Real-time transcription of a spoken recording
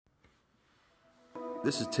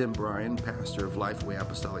This is Tim Bryan, pastor of Lifeway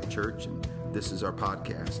Apostolic Church, and this is our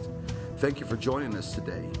podcast. Thank you for joining us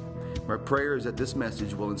today. My prayer is that this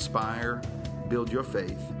message will inspire, build your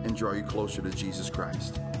faith, and draw you closer to Jesus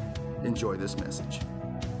Christ. Enjoy this message.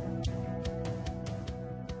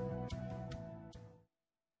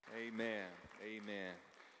 Amen. Amen.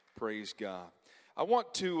 Praise God. I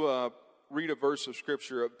want to read a verse of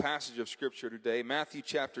Scripture, a passage of Scripture today, Matthew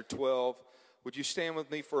chapter 12. Would you stand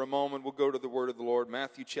with me for a moment? We'll go to the Word of the Lord,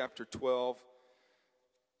 Matthew chapter 12.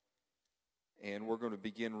 And we're going to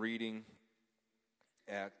begin reading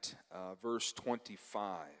at verse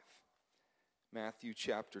 25. Matthew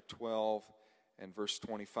chapter 12 and verse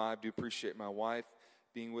 25. I do appreciate my wife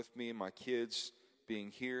being with me and my kids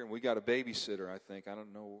being here. And we got a babysitter, I think. I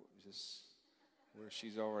don't know just where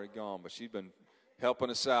she's already gone, but she's been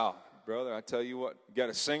helping us out. Brother, I tell you what, you got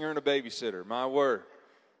a singer and a babysitter, my word.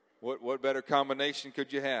 What better combination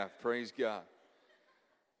could you have? Praise God.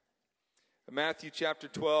 Matthew chapter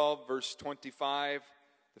 12, verse 25.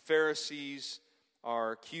 The Pharisees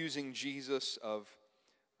are accusing Jesus of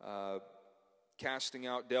casting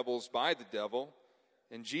out devils by the devil.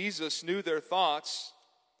 And Jesus knew their thoughts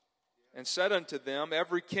and said unto them,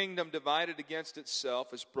 every kingdom divided against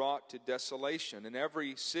itself is brought to desolation, and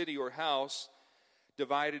every city or house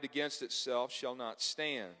divided against itself shall not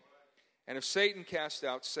stand. And if Satan cast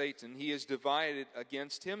out Satan, he is divided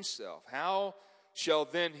against himself. How shall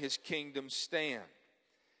then his kingdom stand?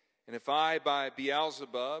 And if I by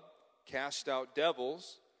Beelzebub cast out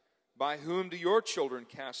devils, by whom do your children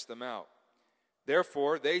cast them out?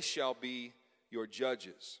 Therefore they shall be your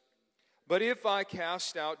judges. But if I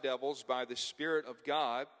cast out devils by the Spirit of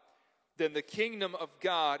God, then the kingdom of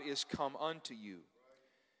God is come unto you.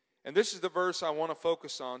 And this is the verse I want to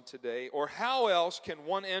focus on today. Or how else can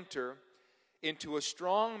one enter into a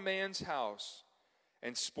strong man's house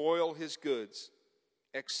and spoil his goods,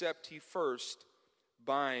 except he first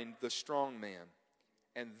bind the strong man,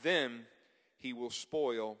 and then he will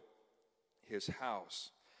spoil his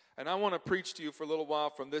house. And I want to preach to you for a little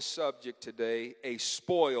while from this subject today, a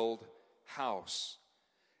spoiled house.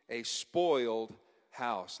 A spoiled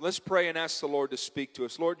house. Let's pray and ask the Lord to speak to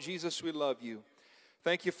us. Lord Jesus, we love you.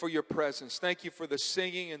 Thank you for your presence. Thank you for the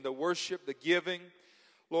singing and the worship, the giving.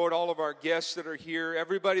 Lord, all of our guests that are here,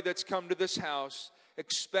 everybody that's come to this house,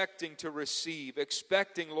 expecting to receive,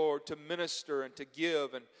 expecting, Lord, to minister and to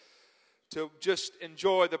give and to just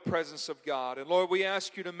enjoy the presence of God. And Lord, we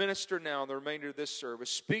ask you to minister now in the remainder of this service.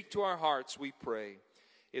 Speak to our hearts, we pray.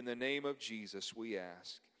 In the name of Jesus, we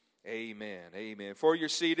ask. Amen. Amen. Before you're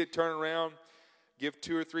seated, turn around, give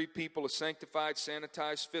 2 or 3 people a sanctified,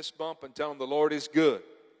 sanitized fist bump and tell them the Lord is good.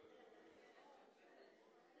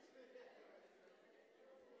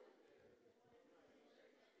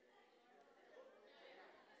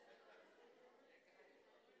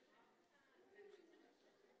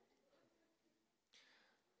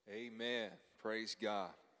 Amen. Praise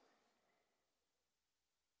God.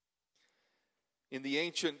 In the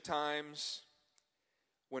ancient times,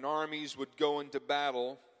 when armies would go into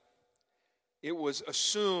battle, it was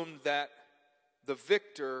assumed that the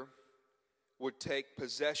victor would take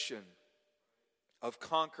possession of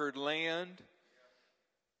conquered land,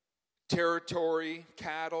 territory,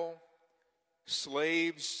 cattle,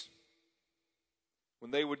 slaves.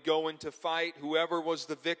 When they would go into fight, whoever was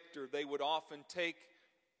the victor, they would often take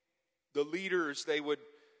the leaders. They would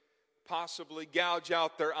possibly gouge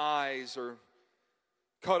out their eyes or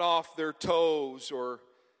cut off their toes or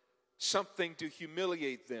something to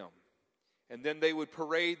humiliate them. And then they would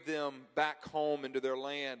parade them back home into their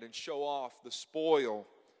land and show off the spoil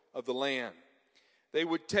of the land. They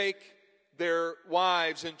would take their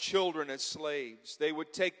wives and children as slaves. They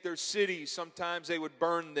would take their cities. Sometimes they would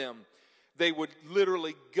burn them. They would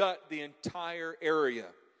literally gut the entire area.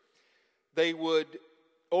 They would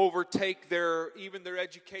overtake even their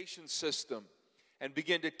education system and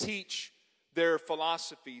begin to teach their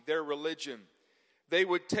philosophy, their religion. They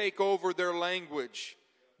would take over their language.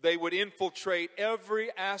 They would infiltrate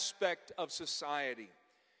every aspect of society.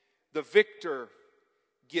 The victor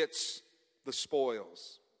gets the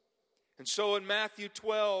spoils. And so in Matthew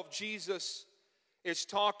 12, Jesus is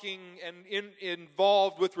talking and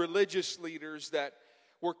involved with religious leaders that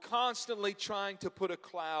were constantly trying to put a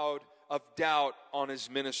cloud of doubt on his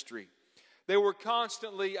ministry. They were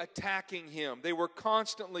constantly attacking him. They were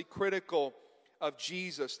constantly critical of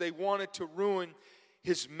Jesus. They wanted to ruin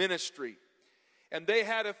his ministry. And they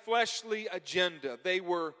had a fleshly agenda. They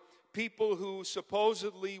were people who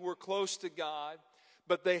supposedly were close to God,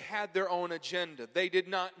 but they had their own agenda. They did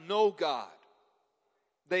not know God.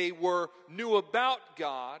 They knew about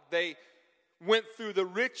God. They went through the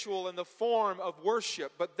ritual and the form of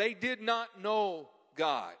worship, but they did not know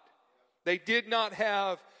God. They did not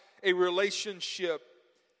have a relationship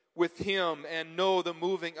with Him and know the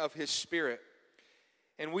moving of His Spirit.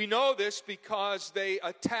 And we know this because they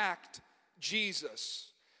attacked Jesus.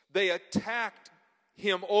 They attacked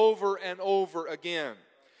Him over and over again.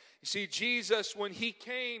 You see, Jesus, when He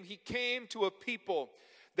came to a people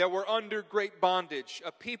that were under great bondage,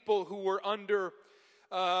 a people who were under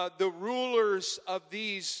the rulers of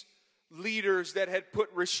these leaders that had put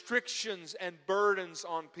restrictions and burdens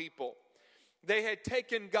on people. They had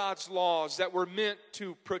taken God's laws that were meant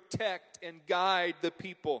to protect and guide the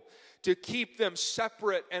people, to keep them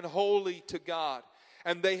separate and holy to God.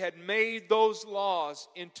 And they had made those laws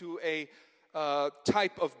into a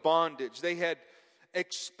type of bondage. They had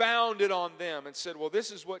expounded on them and said, well,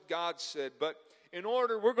 this is what God said, but in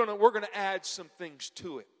order, we're going to add some things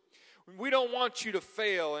to it. We don't want you to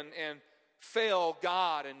fail and fail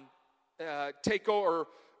God and take over,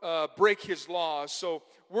 break His laws. So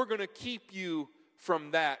we're going to keep you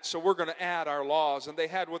from that. So we're going to add our laws. And they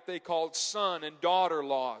had what they called son and daughter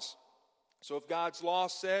laws. So if God's law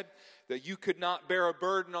said that you could not bear a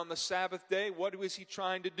burden on the Sabbath day, what was He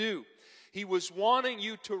trying to do? He was wanting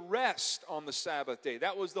you to rest on the Sabbath day.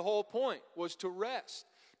 That was the whole point, was to rest,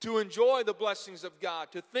 to enjoy the blessings of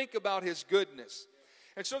God, to think about His goodness.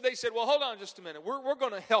 And so they said, well, hold on just a minute. We're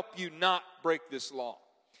going to help you not break this law.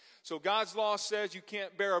 So God's law says you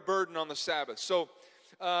can't bear a burden on the Sabbath. So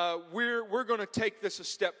we're going to take this a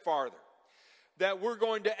step farther. That we're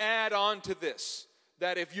going to add on to this.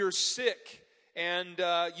 That if you're sick and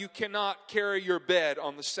you cannot carry your bed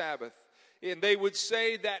on the Sabbath. And they would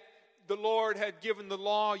say that the Lord had given the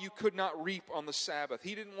law you could not reap on the Sabbath.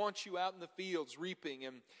 He didn't want you out in the fields reaping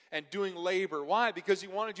and doing labor. Why? Because He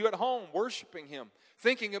wanted you at home worshiping Him,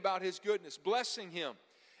 thinking about His goodness, blessing Him.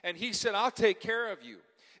 And He said, I'll take care of you.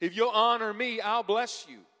 If you'll honor me, I'll bless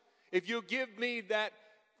you. If you'll give me that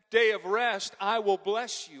day of rest, I will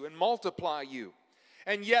bless you and multiply you.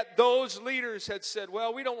 And yet those leaders had said,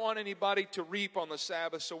 well, we don't want anybody to reap on the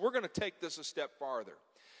Sabbath, so we're going to take this a step farther.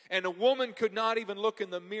 And a woman could not even look in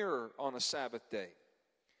the mirror on a Sabbath day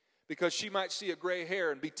because she might see a gray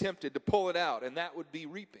hair and be tempted to pull it out, and that would be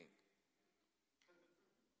reaping.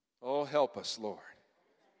 Oh, help us, Lord.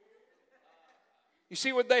 You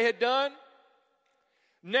see what they had done?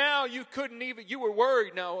 Now you couldn't even, you were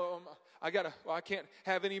worried. Now, I can't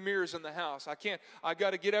have any mirrors in the house. I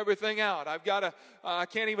got to get everything out. I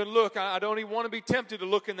can't even look. I don't even want to be tempted to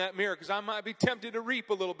look in that mirror because I might be tempted to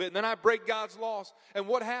reap a little bit. And then I break God's laws. And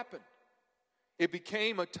what happened? It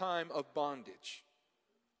became a time of bondage.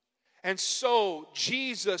 And so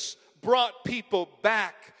Jesus brought people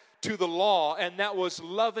back to the law, and that was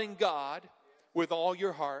loving God with all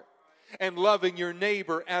your heart and loving your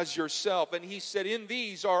neighbor as yourself. And He said, in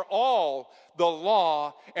these are all the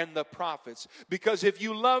law and the prophets. Because if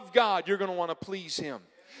you love God, you're going to want to please Him.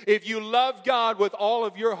 If you love God with all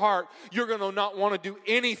of your heart, you're going to not want to do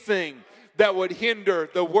anything that would hinder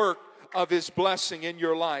the work of His blessing in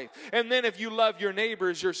your life. And then if you love your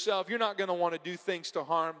neighbors yourself, you're not going to want to do things to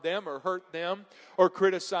harm them or hurt them or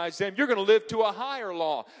criticize them. You're going to live to a higher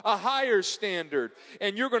law, a higher standard.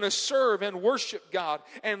 And you're going to serve and worship God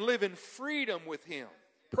and live in freedom with Him.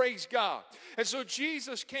 Praise God. And so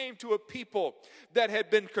Jesus came to a people that had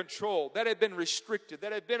been controlled, that had been restricted,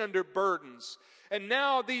 that had been under burdens. And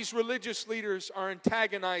now these religious leaders are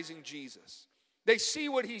antagonizing Jesus. They see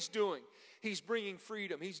what He's doing. He's bringing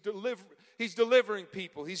freedom. He's delivering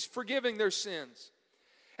people. He's forgiving their sins.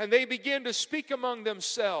 And they begin to speak among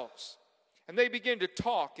themselves. And they begin to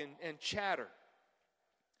talk and chatter.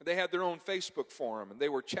 They had their own Facebook forum, and they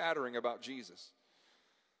were chattering about Jesus.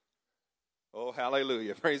 Oh,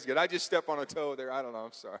 hallelujah. Praise God. I just stepped on a toe there. I don't know.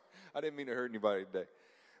 I'm sorry. I didn't mean to hurt anybody today.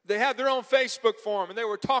 They had their own Facebook forum, and they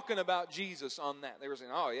were talking about Jesus on that. They were saying,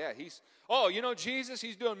 oh, yeah, Jesus,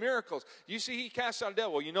 He's doing miracles. You see, He casts out a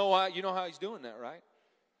devil. You know why? You know how He's doing that, right?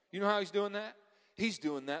 You know how He's doing that? He's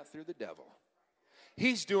doing that through the devil.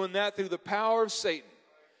 He's doing that through the power of Satan.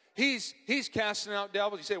 He's casting out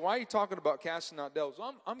devils. You say, why are you talking about casting out devils?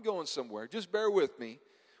 I'm going somewhere. Just bear with me.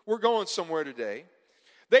 We're going somewhere today.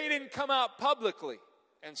 They didn't come out publicly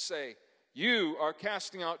and say, you are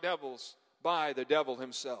casting out devils by the devil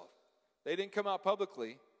himself. They didn't come out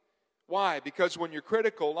publicly. Why? Because when you're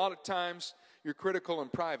critical, a lot of times you're critical in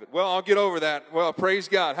private. Well, I'll get over that. Well, praise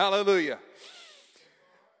God. Hallelujah.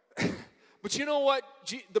 But you know what?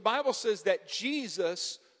 The Bible says that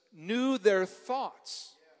Jesus knew their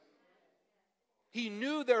thoughts. He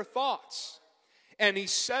knew their thoughts. And He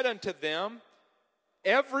said unto them,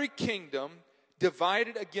 every kingdom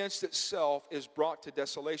divided against itself is brought to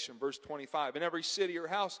desolation. Verse 25, and every city or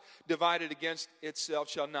house divided against itself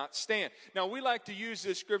shall not stand. Now, we like to use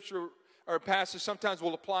this scripture or passage. Sometimes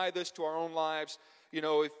we'll apply this to our own lives. You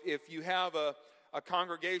know, if you have a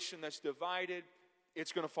congregation that's divided,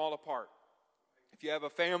 it's going to fall apart. If you have a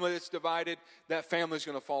family that's divided, that family is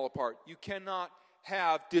going to fall apart. You cannot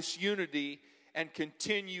have disunity and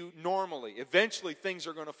continue normally. Eventually, things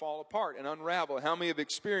are going to fall apart and unravel. How many have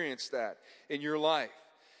experienced that in your life?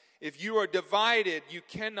 If you are divided, you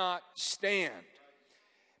cannot stand.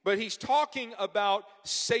 But he's talking about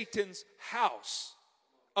Satan's house,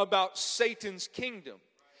 about Satan's kingdom.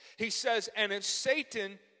 He says, and if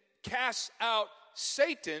Satan casts out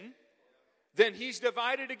Satan, then he's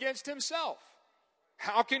divided against himself.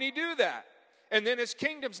 How can he do that? And then his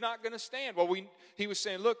kingdom's not going to stand. Well, he was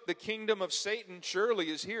saying, look, the kingdom of Satan surely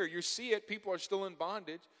is here. You see it. People are still in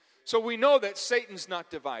bondage. So we know that Satan's not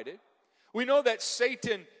divided. We know that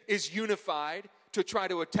Satan is unified to try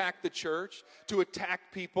to attack the church, to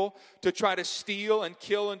attack people, to try to steal and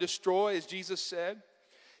kill and destroy, as Jesus said.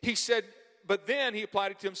 He said, but then he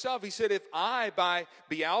applied it to himself. He said, if I, by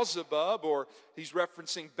Beelzebub, or he's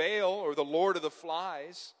referencing Baal, or the Lord of the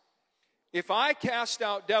Flies, if I cast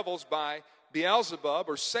out devils by Beelzebub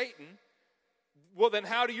or Satan, well, then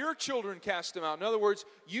how do your children cast them out? In other words,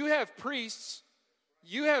 you have priests,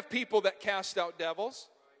 you have people that cast out devils.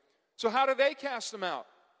 So how do they cast them out?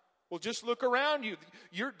 Well, just look around you.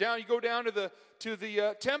 You go down to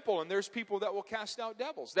the temple, and there's people that will cast out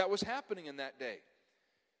devils. That was happening in that day.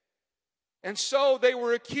 And so they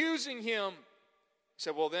were accusing him. He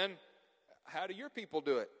said, well, then, how do your people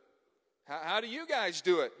do it? How do you guys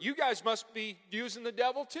do it? You guys must be using the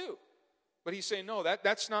devil too. But he's saying, no,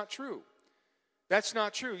 that's not true. That's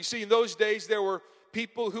not true. You see, in those days, there were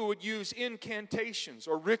people who would use incantations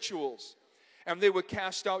or rituals, and they would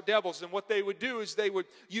cast out devils. And what they would do is they would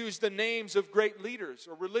use the names of great leaders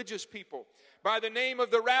or religious people. By the name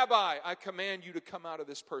of the rabbi, I command you to come out of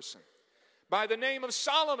this person. By the name of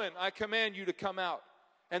Solomon, I command you to come out.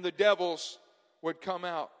 And the devils would come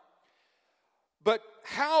out. But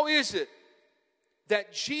how is it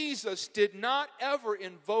that Jesus did not ever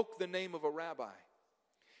invoke the name of a rabbi?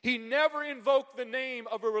 He never invoked the name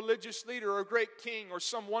of a religious leader or a great king or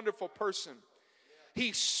some wonderful person.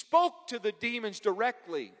 He spoke to the demons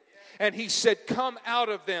directly, and he said, come out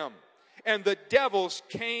of them. And the devils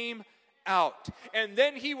came out. And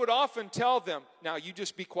then he would often tell them, now you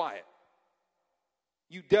just be quiet.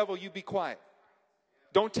 You devil, you be quiet.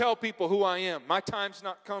 Don't tell people who I am. My time's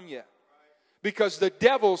not come yet. Because the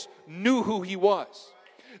devils knew who he was.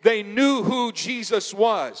 They knew who Jesus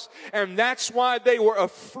was. And that's why they were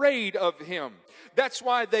afraid of him. That's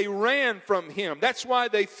why they ran from him. That's why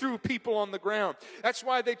they threw people on the ground. That's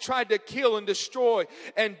why they tried to kill and destroy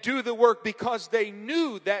and do the work, because they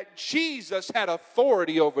knew that Jesus had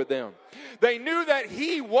authority over them. They knew that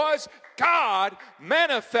he was God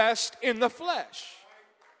manifest in the flesh.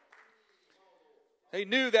 They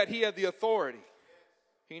knew that he had the authority.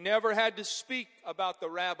 He never had to speak about the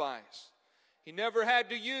rabbis. He never had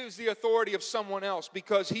to use the authority of someone else,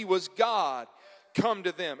 because he was God come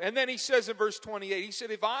to them. And then he says in verse 28, he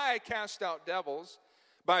said, if I cast out devils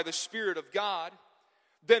by the Spirit of God,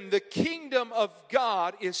 then the kingdom of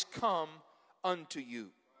God is come unto you.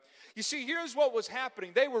 You see, here's what was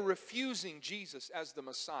happening. They were refusing Jesus as the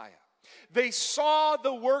Messiah. They saw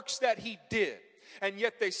the works that he did, and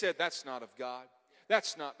yet they said, that's not of God.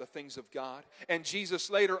 That's not the things of God. And Jesus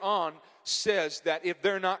later on says that if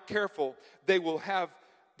they're not careful, they will have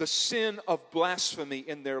the sin of blasphemy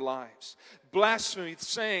in their lives. Blasphemy,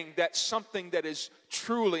 saying that something that is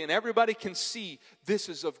truly, and everybody can see this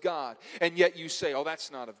is of God. And yet you say, oh, that's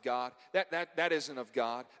not of God. That isn't of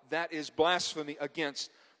God. That is blasphemy against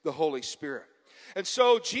the Holy Spirit. And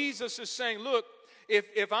so Jesus is saying, look,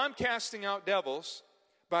 if I'm casting out devils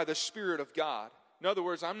by the Spirit of God, in other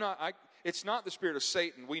words, it's not the spirit of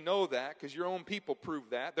Satan. We know that because your own people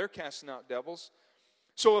prove that. They're casting out devils.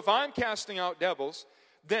 So if I'm casting out devils,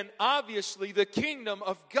 then obviously the kingdom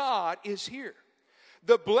of God is here.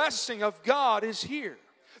 The blessing of God is here.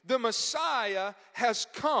 The Messiah has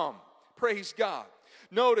come. Praise God.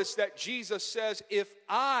 Notice that Jesus says, if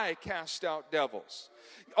I cast out devils,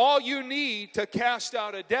 all you need to cast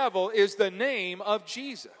out a devil is the name of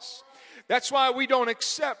Jesus. That's why we don't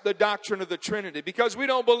accept the doctrine of the Trinity, because we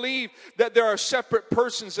don't believe that there are separate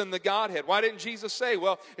persons in the Godhead. Why didn't Jesus say,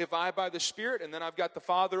 well, if I by the Spirit and then I've got the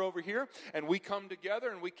Father over here and we come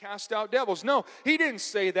together and we cast out devils? No, he didn't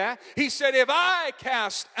say that. He said, if I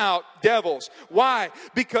cast out devils. Why?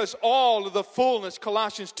 Because all of the fullness,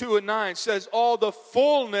 Colossians 2:9 says, all the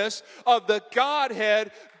fullness of the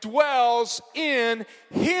Godhead dwells in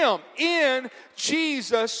him, in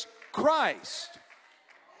Jesus Christ.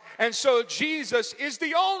 And so Jesus is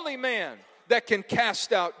the only man that can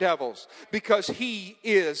cast out devils because he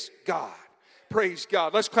is God. Praise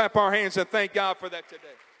God. Let's clap our hands and thank God for that today.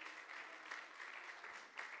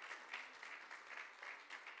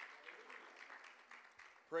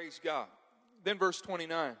 Praise God. Then verse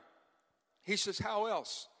 29. He says, how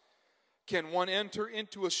else can one enter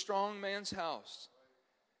into a strong man's house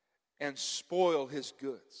and spoil his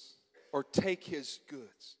goods or take his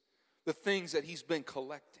goods, the things that he's been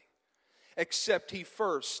collecting, except he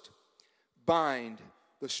first bind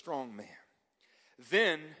the strong man?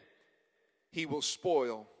 Then he will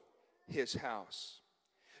spoil his house.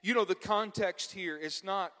 You know, the context here is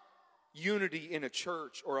not unity in a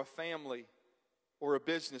church or a family or a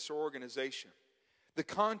business or organization. The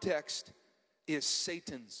context is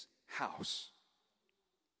Satan's house.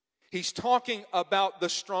 He's talking about the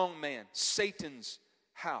strong man, Satan's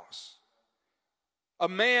house. A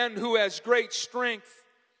man who has great strength.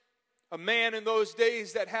 A man in those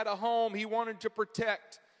days that had a home he wanted to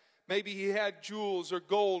protect. Maybe he had jewels or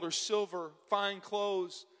gold or silver, fine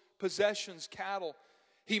clothes, possessions, cattle.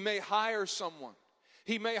 He may hire someone.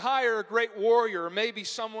 He may hire a great warrior, or maybe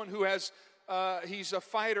someone who has, he's a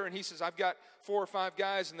fighter, and he says, I've got 4 or 5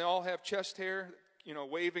 guys, and they all have chest hair, you know,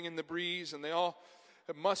 waving in the breeze, and they all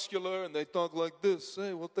are muscular, and they talk like this.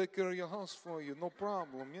 Hey, we'll take care of your house for you, no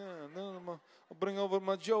problem. Yeah, no, I'll bring over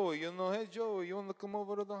my Joey, you know. Hey, Joey, you want to come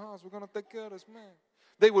over to the house? We're going to take care of this man.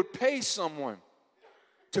 They would pay someone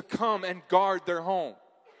to come and guard their home.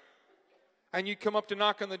 And you'd come up to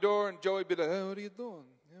knock on the door, and Joey would be like, hey, what are you doing?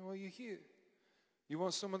 Yeah, why are you here? You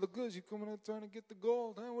want some of the goods? You coming out trying to get the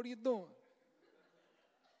gold? Huh? What are you doing?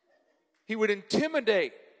 He would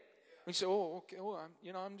intimidate. He'd say, oh, okay, well,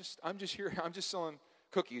 I'm just here. I'm just selling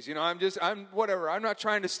cookies. You know, I'm whatever. I'm not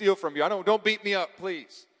trying to steal from you. Don't beat me up,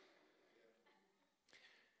 please.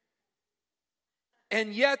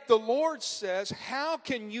 And yet the Lord says, how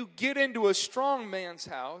can you get into a strong man's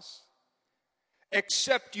house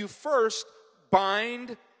except you first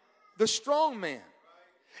bind the strong man?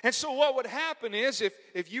 And so what would happen is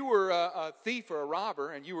if you were a thief or a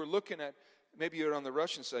robber and you were looking at, maybe you're on the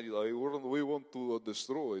Russian side, you're like, we want to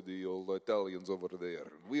destroy the old Italians over there.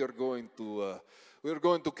 We are going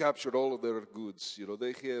to capture all of their goods. You know,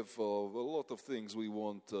 they have a lot of things we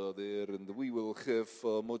want there, and we will have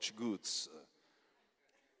much goods.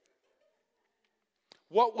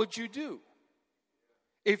 What would you do?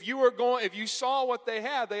 If you saw what they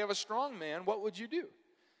have a strong man, what would you do?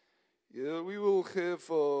 Yeah, we will have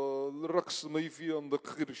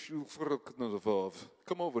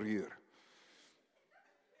come over here.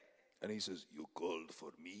 And he says, you called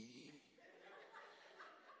for me?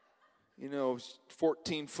 You know,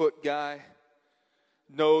 14-foot guy,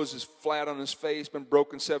 nose is flat on his face, been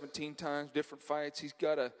broken 17 times, different fights. He's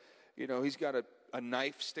got a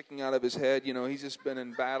knife sticking out of his head. You know, he's just been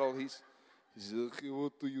in battle. He's okay,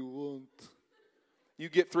 what do you want? You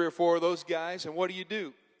get 3 or 4 of those guys, and what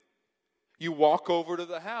do? You walk over to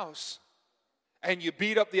the house, and you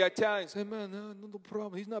beat up the Italians. Hey, man, no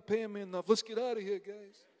problem. He's not paying me enough. Let's get out of here,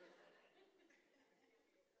 guys.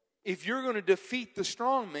 If you're going to defeat the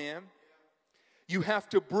strong man, you have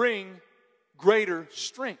to bring greater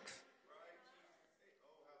strength.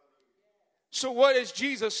 So what is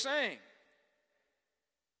Jesus saying?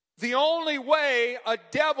 The only way a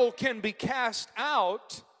devil can be cast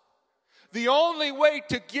out, the only way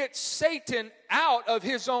to get Satan out of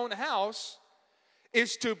his own house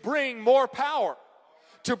is to bring more power,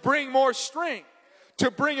 to bring more strength,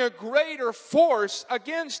 to bring a greater force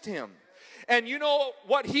against him. And you know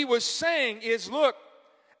what he was saying is, look,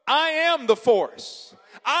 I am the force.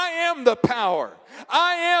 I am the power.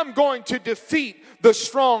 I am going to defeat the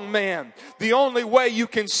strong man. The only way you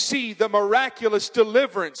can see the miraculous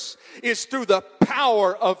deliverance is through the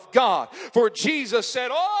power of God. For Jesus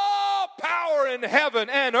said, all power in heaven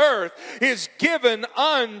and earth is given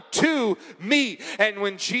unto me. And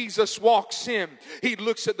when Jesus walks in, he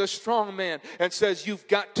looks at the strong man and says, you've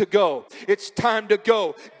got to go. It's time to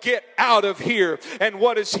go. Get out of here. And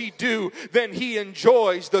what does he do? Then he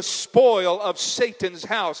enjoys the spoil of Satan's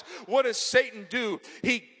house. What does Satan do?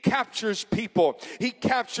 He captures people. He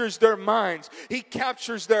captures their minds. He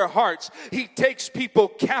captures their hearts. He takes people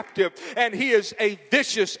captive, and he is a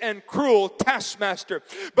vicious and cruel taskmaster.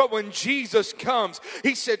 But when Jesus comes,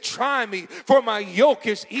 he said, try me, for my yoke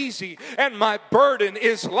is easy and my burden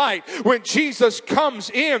is light. When Jesus comes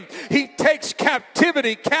in, he takes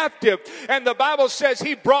captivity captive, and the Bible says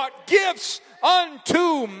he brought gifts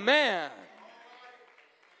unto man.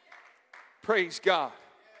 Praise God.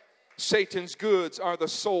 Satan's goods are the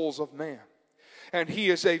souls of man, and he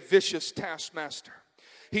is a vicious taskmaster.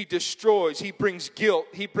 He destroys, he brings guilt,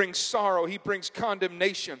 he brings sorrow, he brings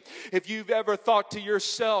condemnation. If you've ever thought to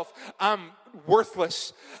yourself, I'm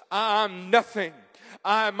worthless, I'm nothing,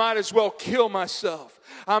 I might as well kill myself,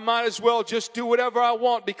 I might as well just do whatever I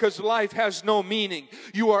want because life has no meaning,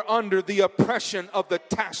 you are under the oppression of the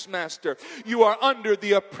taskmaster. You are under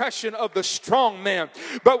the oppression of the strong man.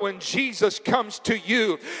 But when Jesus comes to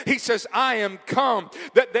you, he says, I am come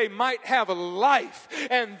that they might have life,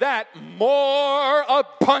 and that more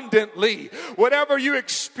abundantly. Whatever you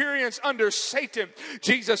experience under Satan,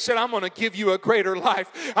 Jesus said, I'm going to give you a greater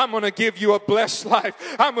life. I'm going to give you a blessed life.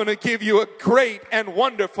 I'm going to give you a great and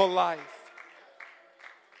wonderful life.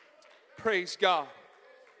 Praise God.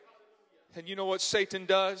 And you know what Satan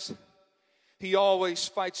does? He always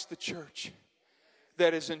fights the church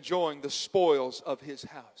that is enjoying the spoils of his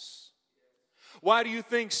house. Why do you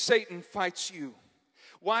think Satan fights you?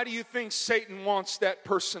 Why do you think Satan wants that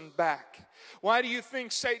person back? Why do you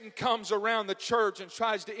think Satan comes around the church and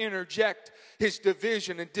tries to interject his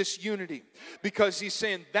division and disunity? Because he's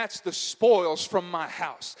saying, that's the spoils from my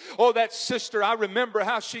house. Oh, that sister, I remember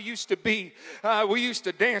how she used to be. We used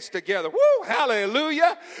to dance together. Woo,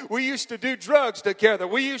 hallelujah. We used to do drugs together.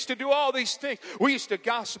 We used to do all these things. We used to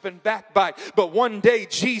gossip and backbite. But one day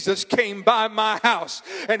Jesus came by my house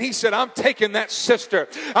and he said, I'm taking that sister.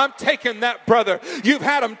 I'm taking that brother. You've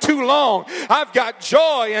had them too long. I've got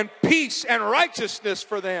joy and peace and righteousness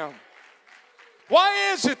for them.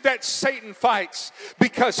 Why is it that Satan fights?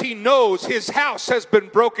 Because he knows his house has been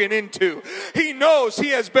broken into. He knows he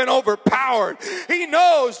has been overpowered. He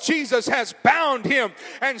knows Jesus has bound him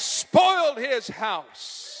and spoiled his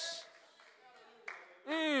house.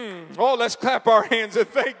 Oh, let's clap our hands and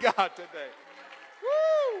thank God today.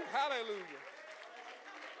 Woo! Hallelujah.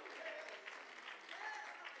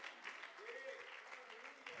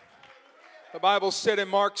 The Bible said in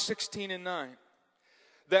Mark 16:9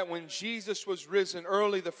 that when Jesus was risen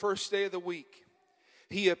early the first day of the week,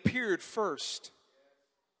 he appeared first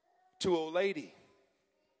to a lady.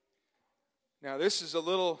 Now this is a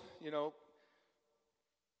little,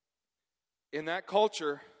 in that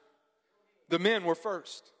culture, the men were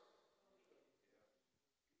first.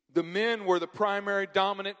 The men were the primary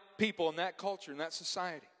dominant people in that culture, in that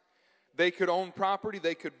society. They could own property,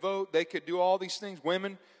 they could vote, they could do all these things.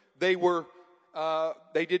 Women, they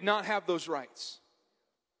did not have those rights.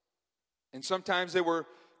 And sometimes they were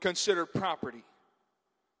considered property.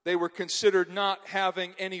 They were considered not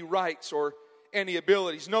having any rights or any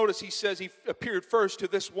abilities. Notice he says he appeared first to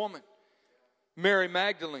this woman, Mary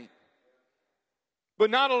Magdalene. But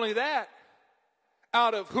not only that,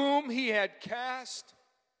 out of whom he had cast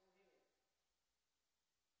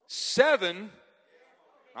 7,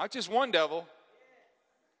 not just one devil,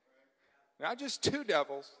 not just 2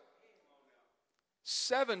 devils,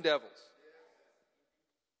 7 devils.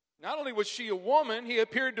 Not only was she a woman, he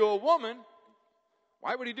appeared to a woman.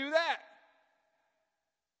 Why would he do that?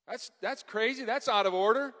 That's crazy. That's out of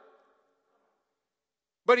order.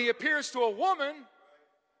 But he appears to a woman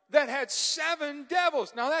that had 7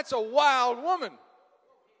 devils. Now that's a wild woman.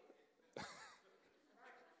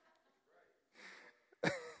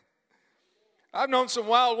 I've known some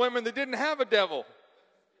wild women that didn't have a devil.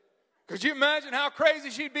 Could you imagine how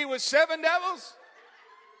crazy she'd be with 7 devils?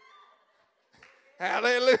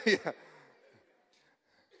 Hallelujah.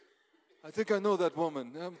 I think I know that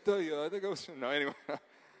woman. I'm telling you, I think I was... No, anyway.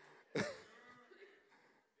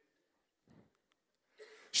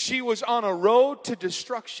 She was on a road to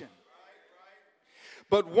destruction.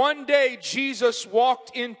 But one day Jesus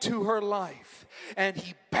walked into her life and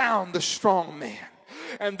he bound the strong man.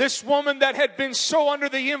 And this woman that had been so under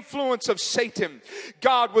the influence of Satan,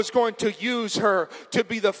 God was going to use her to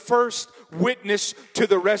be the first witness to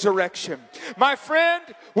the resurrection. My friend,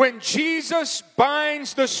 when Jesus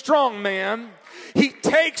binds the strong man, he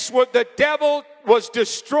takes what the devil was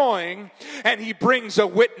destroying and he brings a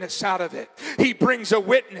witness out of it. He brings a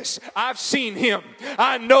witness. I've seen him.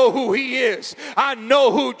 I know who he is. I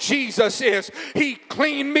know who Jesus is. He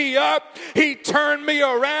cleaned me up He turned me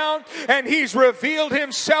around and He's revealed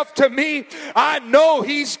Himself to me. I know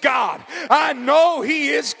He's God. I know He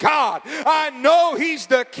is God. I know He's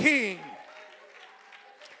the King.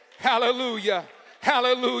 Hallelujah.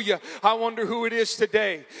 Hallelujah. I wonder who it is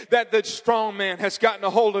today that the strong man has gotten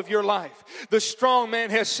a hold of your life. The strong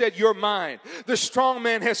man has said, you're mine. The strong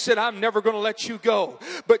man has said, I'm never going to let you go.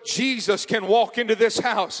 But Jesus can walk into this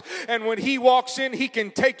house. And when He walks in, He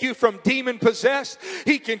can take you from demon possessed.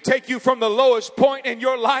 He can take you from the lowest point in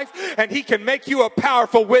your life. And He can make you a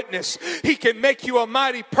powerful witness. He can make you a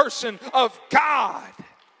mighty person of God.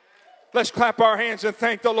 Let's clap our hands and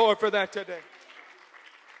thank the Lord for that today.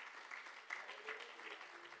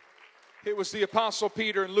 It was the Apostle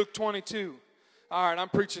Peter in Luke 22. All right, I'm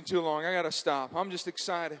preaching too long. I got to stop. I'm just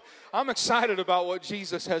excited. I'm excited about what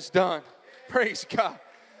Jesus has done. Praise God.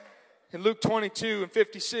 In Luke 22 and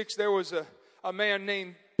 56, there was a man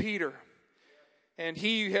named Peter. And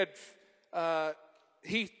he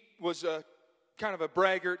was a kind of a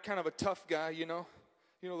braggart, kind of a tough guy, you know.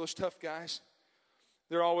 You know those tough guys?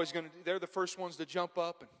 They're the first ones to jump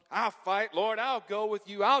up and I'll fight, Lord, I'll go with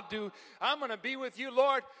you. I'm going to be with you,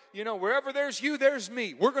 Lord. You know, wherever there's you, there's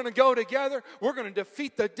me. We're going to go together. We're going to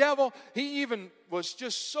defeat the devil. He even was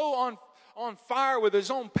just so on fire with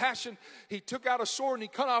his own passion. He took out a sword and he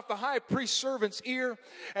cut off the high priest's servant's ear.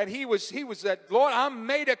 And he was that, Lord, I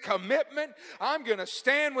made a commitment. I'm going to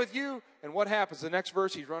stand with you. And what happens? The next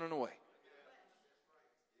verse, he's running away.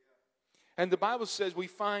 And the Bible says we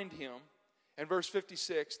find him. In verse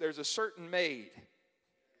 56, there's a certain maid,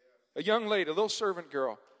 a young lady, a little servant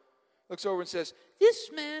girl, looks over and says,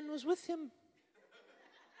 this man was with him.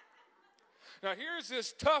 Now here's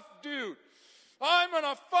this tough dude. I'm going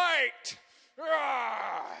to fight.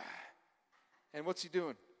 And what's he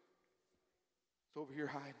doing? He's over here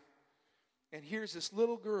hiding. And here's this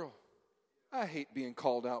little girl. I hate being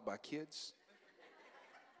called out by kids.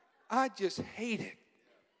 I just hate it.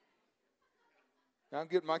 Now,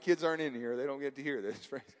 my kids aren't in here. They don't get to hear this.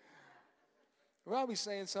 Well, I'll be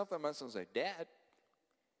saying something. My son will say, Dad,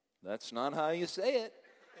 that's not how you say it.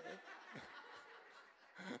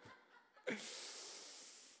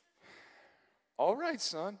 All right,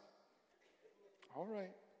 son. All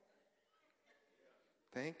right.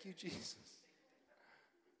 Thank you, Jesus.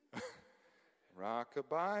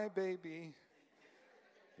 Rock-a-bye, baby.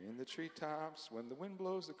 In the treetops, when the wind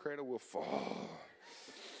blows, the cradle will fall.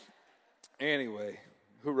 Anyway,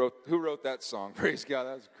 who wrote that song? Praise God,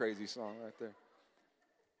 that was a crazy song right there.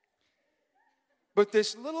 But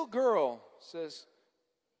this little girl says,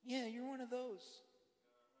 yeah, you're one of those.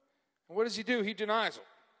 And what does he do? He denies him.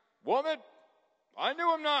 Woman, I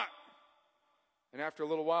knew him not. And after a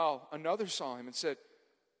little while, another saw him and said,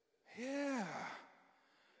 yeah,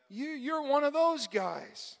 you're one of those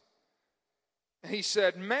guys. And he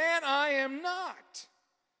said, man, I am not.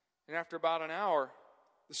 And after about an hour,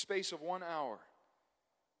 the space of 1 hour,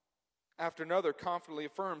 after another confidently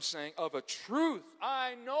affirmed, saying, of a truth,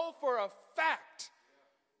 I know for a fact,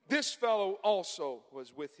 this fellow also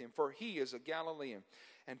was with him, for he is a Galilean.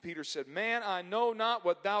 And Peter said, man, I know not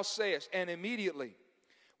what thou sayest. And immediately,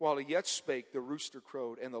 while he yet spake, the rooster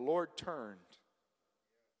crowed, and the Lord turned.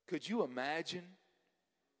 Could you imagine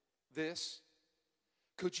this?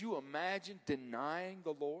 Could you imagine denying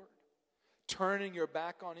the Lord? Turning your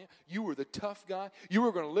back on Him. You were the tough guy. You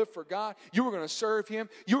were going to live for God. You were going to serve Him.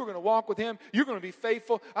 You were going to walk with Him. You're going to be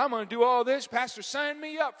faithful. I'm going to do all this. Pastor, sign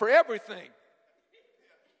me up for everything.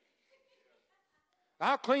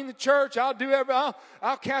 I'll clean the church. I'll do everything.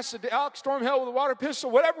 I'll storm hell with a water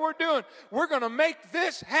pistol. Whatever we're doing, we're going to make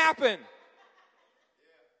this happen.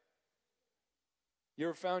 You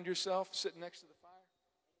ever found yourself sitting next to the fire?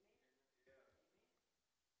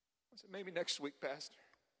 I said, maybe next week, Pastor.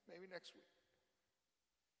 Maybe next week.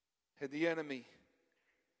 And the enemy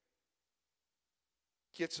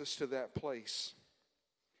gets us to that place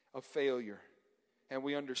of failure, and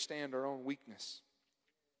we understand our own weakness.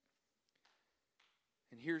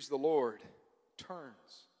 And here's the Lord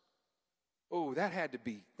turns. Oh, that had to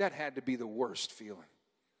be the worst feeling.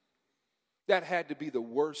 That had to be the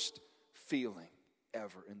worst feeling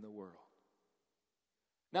ever in the world.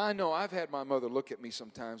 Now I know I've had my mother look at me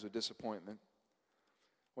sometimes with disappointment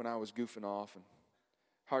when I was goofing off, and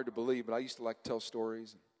hard to believe, but I used to like to tell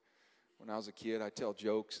stories. When I was a kid, I'd tell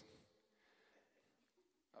jokes,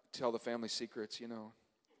 I'd tell the family secrets, you know.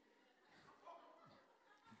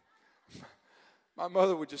 My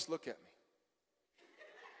mother would just look at me.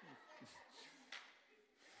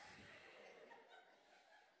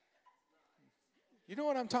 You know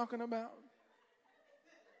what I'm talking about?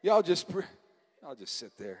 I'll just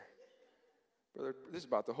sit there. Brother, this is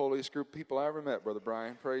about the holiest group of people I ever met, Brother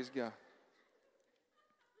Brian. Praise God.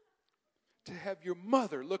 to have your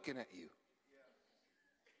mother looking at you.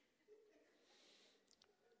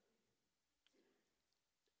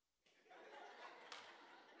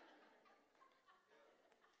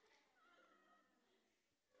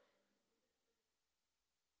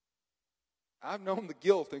 I've known the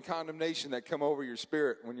guilt and condemnation that come over your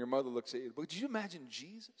spirit when your mother looks at you. But could you imagine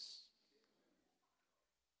Jesus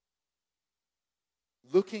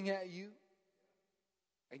looking at you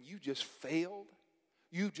and you just failed?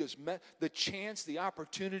 You just met the chance, the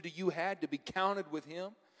opportunity you had to be counted with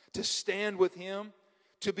him, to stand with him,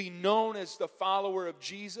 to be known as the follower of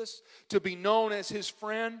Jesus, to be known as his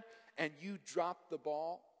friend, and you dropped the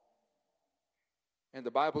ball. And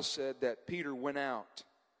the Bible said that Peter went out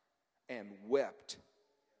and wept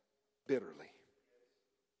bitterly.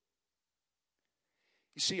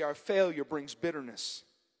 You see, our failure brings bitterness.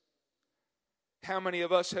 How many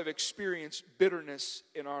of us have experienced bitterness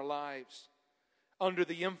in our lives under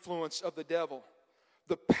the influence of the devil,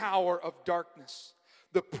 the power of darkness,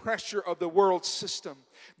 the pressure of the world system?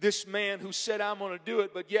 This man who said, I'm going to do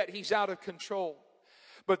it, but yet he's out of control.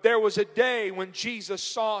 But there was a day when Jesus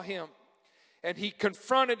saw him and he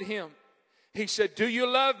confronted him. He said, do you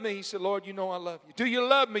love me? He said, Lord, you know I love you. Do you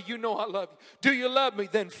love me? You know I love you. Do you love me?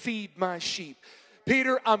 Then feed my sheep.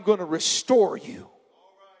 Peter, I'm going to restore you.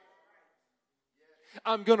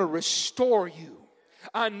 I'm going to restore you.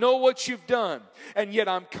 I know what you've done, and yet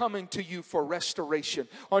I'm coming to you for restoration.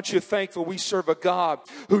 Aren't you thankful we serve a God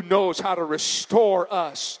who knows how to restore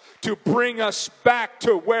us, to bring us back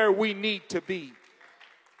to where we need to be?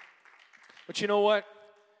 But you know what?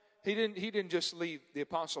 He didn't just leave the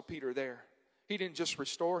Apostle Peter there. He didn't just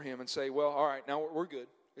restore him and say, well, all right, now we're good.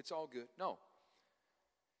 It's all good. No.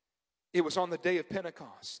 It was on the day of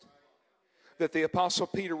Pentecost that the Apostle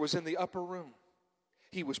Peter was in the upper room.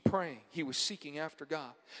 He was praying. He was seeking after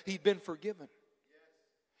God. He'd been forgiven.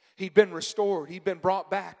 He'd been restored. He'd been brought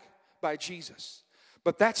back by Jesus.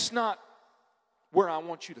 But that's not where I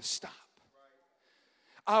want you to stop.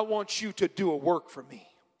 I want you to do a work for me.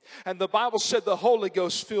 And the Bible said the Holy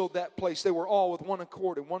Ghost filled that place. They were all with one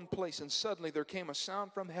accord in one place. And suddenly there came a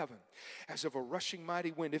sound from heaven as of a rushing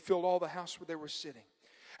mighty wind. It filled all the house where they were sitting.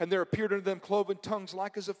 And there appeared unto them cloven tongues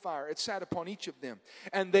like as of fire. It sat upon each of them.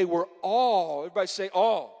 And they were all, everybody say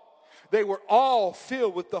all. They were all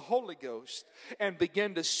filled with the Holy Ghost and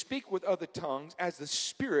began to speak with other tongues as the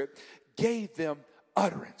Spirit gave them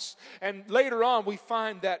utterance. And later on we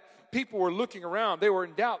find that people were looking around. They were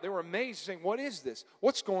in doubt. They were amazed, saying, what is this?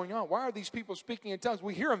 What's going on? Why are these people speaking in tongues?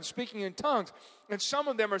 We hear them speaking in tongues. And some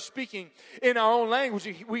of them are speaking in our own language.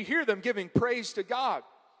 We hear them giving praise to God.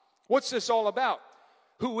 What's this all about?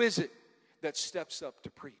 Who is it that steps up to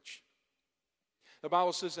preach? The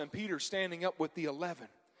Bible says, and Peter, standing up with the 11,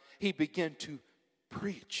 he began to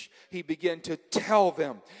preach. He began to tell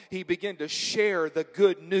them. He began to share the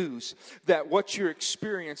good news that what you're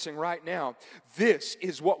experiencing right now, this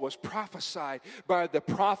is what was prophesied by the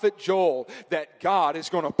prophet Joel, that God is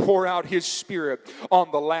going to pour out his Spirit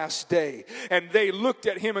on the last day. And they looked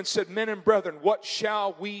at him and said, men and brethren, what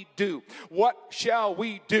shall we do? What shall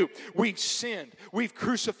we do? We've sinned. We've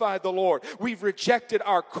crucified the Lord. We've rejected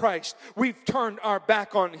our Christ. We've turned our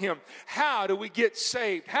back on him. How do we get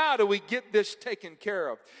saved? How do we get this taken care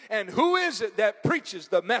of? And who is it that preaches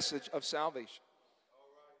the message of salvation?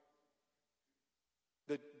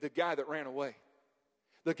 The guy that ran away,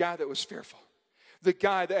 the guy that was fearful, the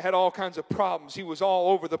guy that had all kinds of problems. He was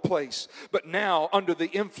all over the place. But now, under the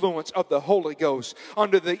influence of the Holy Ghost,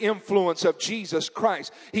 under the influence of Jesus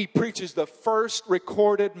Christ, he preaches the first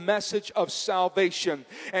recorded message of salvation.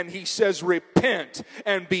 And he says, repent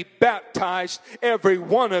and be baptized, every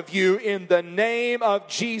one of you, in the name of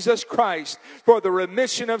Jesus Christ, for the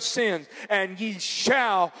remission of sins, and ye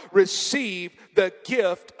shall receive the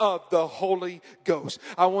gift of the Holy Ghost.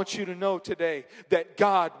 I want you to know today that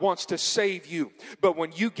God wants to save you. But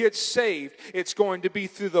when you get saved, it's going to be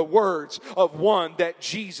through the words of one that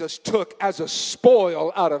Jesus took as a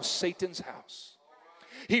spoil out of Satan's house.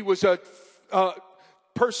 He was a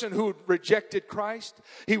person who rejected Christ.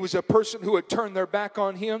 He was a person who had turned their back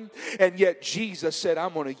on him. And yet Jesus said,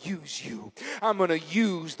 I'm going to use you. I'm going to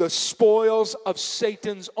use the spoils of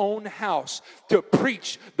Satan's own house to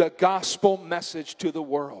preach the gospel message to the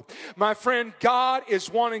world. My friend, God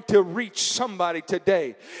is wanting to reach somebody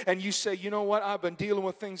today. And you say, you know what? I've been dealing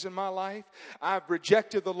with things in my life. I've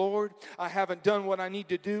rejected the Lord. I haven't done what I need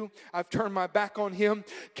to do. I've turned my back on him.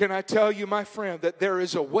 Can I tell you, my friend, that there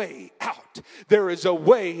is a way out? out. There is a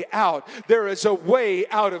way out. There is a way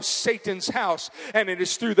out of Satan's house, and it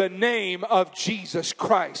is through the name of Jesus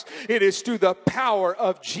Christ. It is through the power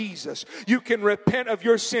of Jesus. You can repent of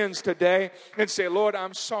your sins today and say, Lord,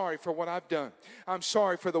 I'm sorry for what I've done. I'm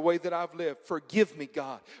sorry for the way that I've lived. Forgive me,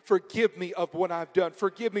 God. Forgive me of what I've done.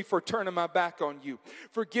 Forgive me for turning my back on you.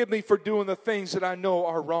 Forgive me for doing the things that I know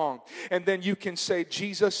are wrong. And then you can say,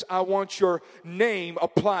 Jesus, I want your name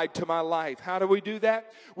applied to my life. How do we do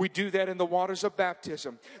that? We do that in the waters of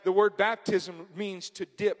baptism. The word baptism means to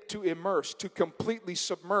dip, to immerse, to completely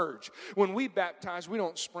submerge. When we baptize, we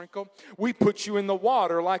don't sprinkle. We put you in the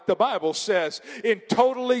water, like the Bible says, in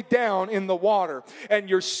totally down in the water, and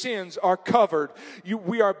your sins are covered.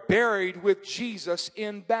 We are buried with Jesus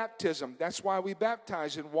in baptism. That's why we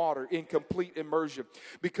baptize in water, in complete immersion,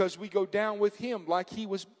 because we go down with him like he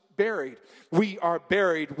was buried. We are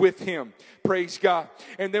buried with him. Praise God.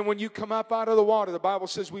 And then when you come up out of the water, the Bible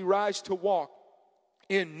says we rise to walk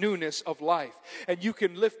in newness of life. And you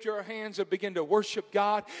can lift your hands and begin to worship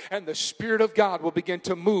God, and the Spirit of God will begin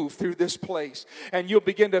to move through this place. And you'll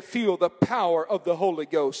begin to feel the power of the Holy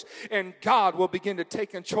Ghost. And God will begin to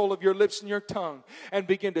take control of your lips and your tongue and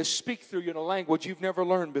begin to speak through you in a language you've never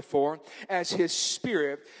learned before, as his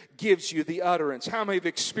Spirit gives you the utterance. How many have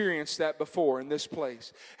experienced that before in this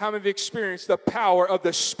place? How many have experienced the power of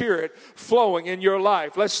the Spirit flowing in your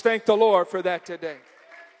life? Let's thank the Lord for that today.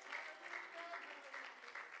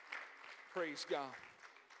 Praise God.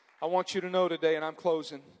 I want you to know today, and I'm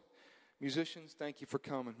closing. Musicians, thank you for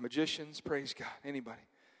coming. Magicians, praise God. Anybody?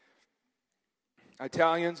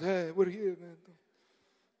 Italians, hey, what are you, man?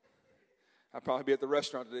 I'll probably be at the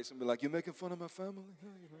restaurant today. Somebody like, you making fun of my family?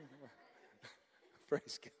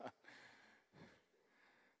 Praise God.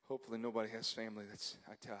 Hopefully nobody has family that's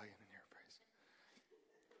Italian in here. Praise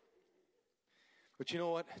God. But you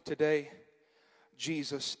know what? Today,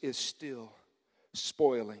 Jesus is still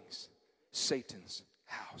spoiling Satan's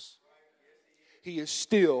house. He is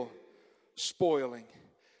still spoiling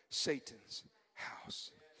Satan's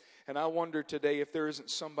house. And I wonder today if there isn't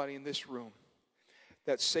somebody in this room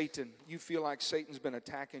that you feel like Satan's been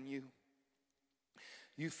attacking you.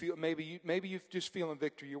 You feel maybe you're just feeling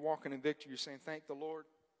victory. You're walking in victory. You're saying, thank the Lord.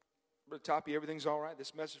 Brother Tapia, everything's all right.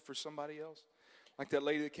 This message for somebody else. Like that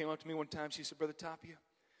lady that came up to me one time. She said, Brother Tapia,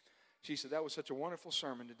 she said, that was such a wonderful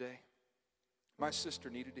sermon today. My sister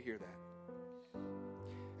needed to hear that.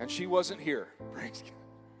 And she wasn't here. Praise God.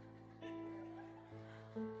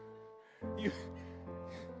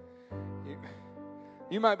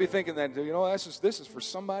 You might be thinking that, you know, this is for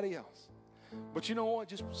somebody else. But you know what?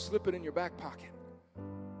 Just slip it in your back pocket.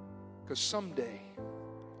 Because someday,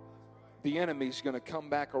 the enemy's going to come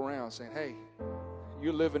back around saying, hey,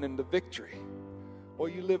 you're living in the victory. What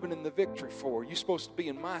are you living in the victory for? You're supposed to be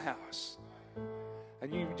in my house.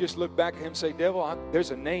 And you just look back at him and say, devil, there's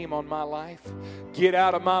a name on my life. Get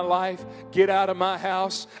out of my life. Get out of my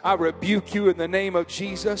house. I rebuke you in the name of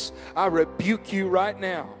Jesus. I rebuke you right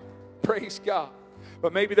now. Praise God.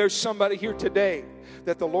 But maybe there's somebody here today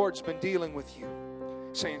that the Lord's been dealing with you,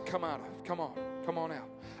 saying, come on out.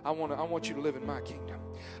 I want you to live in my kingdom.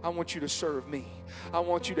 I want you to serve me. I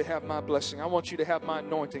want you to have my blessing. I want you to have my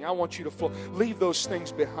anointing. I want you to leave those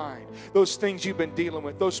things behind. Those things you've been dealing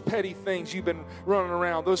with. Those petty things you've been running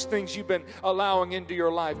around. Those things you've been allowing into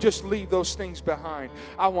your life. Just leave those things behind.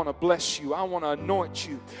 I want to bless you. I want to anoint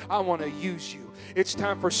you. I want to use you. It's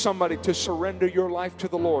time for somebody to surrender your life to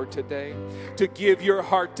the Lord today, to give your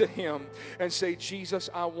heart to him and say, Jesus,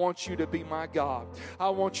 I want you to be my God. I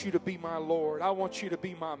want you to be my Lord. I want you to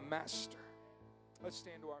be my master. Let's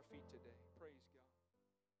stand to our feet today. Praise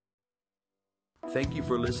God. Thank you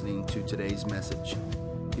for listening to today's message.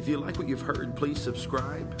 If you like what you've heard, please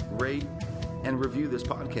subscribe, rate, and review this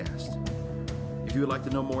podcast. If you would like to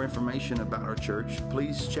know more information about our church,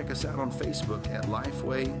 please check us out on Facebook at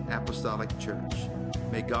Lifeway Apostolic Church.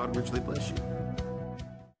 May God richly bless you.